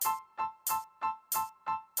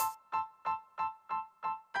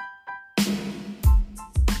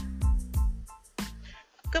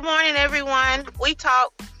Good morning, everyone. We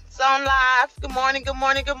talk. It's on live. Good morning, good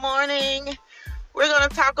morning, good morning. We're going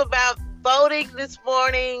to talk about voting this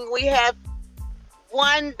morning. We have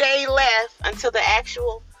 1 day left until the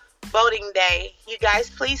actual voting day. You guys,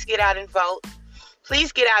 please get out and vote.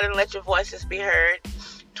 Please get out and let your voices be heard.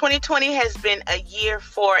 2020 has been a year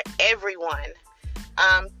for everyone.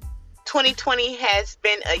 2020 has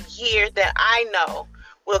been a year that I know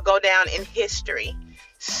will go down in history.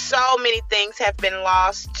 So many things have been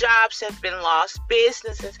lost. Jobs have been lost.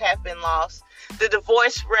 Businesses have been lost. The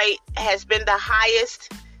divorce rate has been the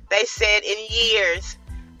highest, they said, in years.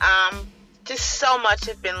 Just so much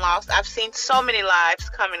has been lost. I've seen so many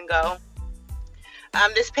lives come and go.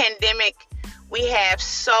 This pandemic, we have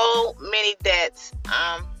so many deaths.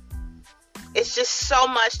 It's just so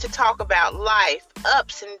much to talk about. Life,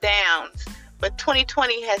 ups and downs. But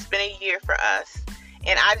 2020 has been a year for us.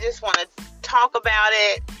 And I just want to talk about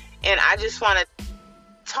it. And I just want to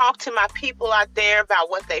talk to my people out there about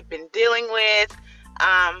what they've been dealing with.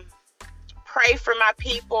 Pray for my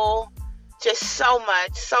people. Just so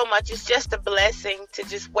much. It's just a blessing to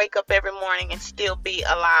just wake up every morning and still be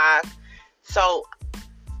alive. So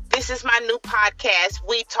this is my new podcast,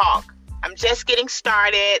 We Talk. I'm just getting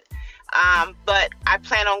started, but I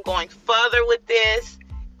plan on going further with this,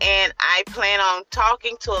 and I plan on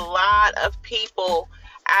talking to a lot of people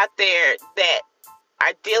out there that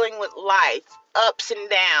are dealing with life, ups and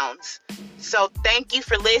downs. So thank you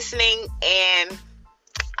for listening, and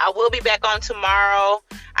I will be back on tomorrow.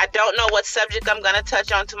 I don't know what subject I'm going to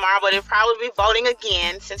touch on tomorrow, but it'll probably be voting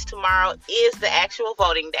again, since tomorrow is the actual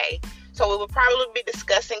voting day. So we will probably be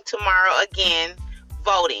discussing tomorrow again,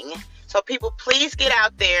 voting. So people, please get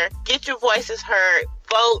out there, get your voices heard,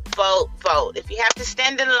 vote, vote, vote. If you have to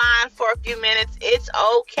stand in line for a few minutes, it's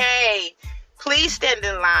okay. Please stand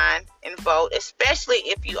in line and vote, especially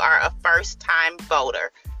if you are a first-time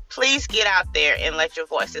voter. Please get out there and let your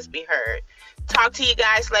voices be heard. Talk to you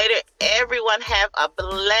guys later. Everyone have a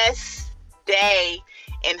blessed day,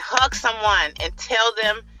 and hug someone and tell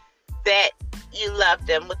them that you love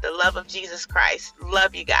them with the love of Jesus Christ.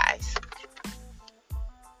 Love you guys.